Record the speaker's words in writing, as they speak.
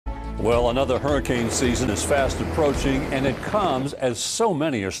Well, another hurricane season is fast approaching, and it comes as so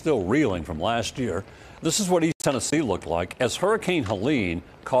many are still reeling from last year. This is what East Tennessee looked like as Hurricane Helene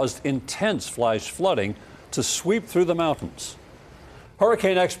caused intense flash flooding to sweep through the mountains.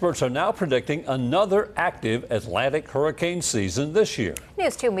 Hurricane experts are now predicting another active Atlantic hurricane season this year.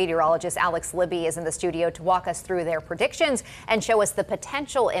 News 2 meteorologist Alex Libby is in the studio to walk us through their predictions and show us the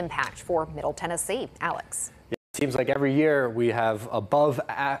potential impact for Middle Tennessee. Alex. It seems like every year we have above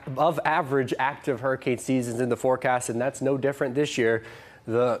average active hurricane seasons in the forecast, and that's no different this year.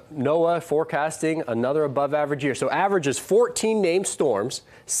 The NOAA forecasting another above average year. So average is 14 named storms,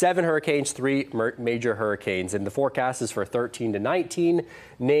 7 hurricanes, 3 major hurricanes. And the forecast is for 13 to 19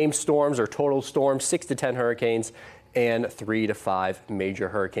 named storms or total storms, 6 to 10 hurricanes and 3 to 5 major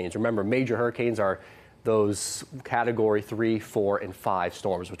hurricanes. Remember, major hurricanes are those category 3, 4 and 5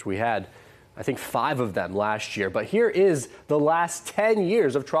 storms, which we had I think 5 of them last year. But here is the last 10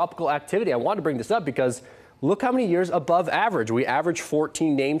 years of tropical activity. I wanted to bring this up because look how many years above average. We average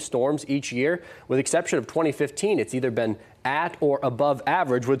 14 named storms each year. With the exception of 2015, it's either been at or above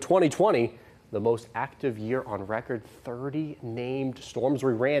average. With 2020, the most active year on record, 30 named storms.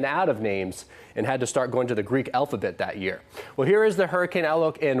 We ran out of names and had to start going to the Greek alphabet that year. Well, here is the hurricane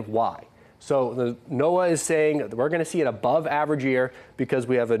outlook and why. So the NOAA is saying that we're going to see an above average year because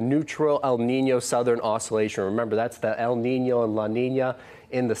we have a neutral El Nino southern oscillation. Remember, that's the El Nino and La Nina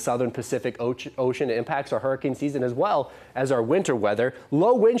in the southern Pacific Ocean. It impacts our hurricane season as well as our winter weather.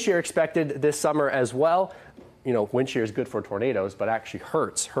 Low wind shear expected this summer as well. You know, wind shear is good for tornadoes, but actually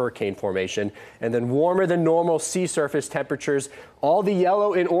hurts hurricane formation. And then warmer than normal sea surface temperatures. All the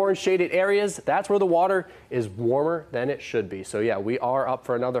yellow and orange shaded areas, that's where the water is warmer than it should be. So yeah, we are up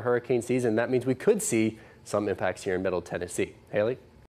for another hurricane season. That means we could see some impacts here in Middle Tennessee. Haley?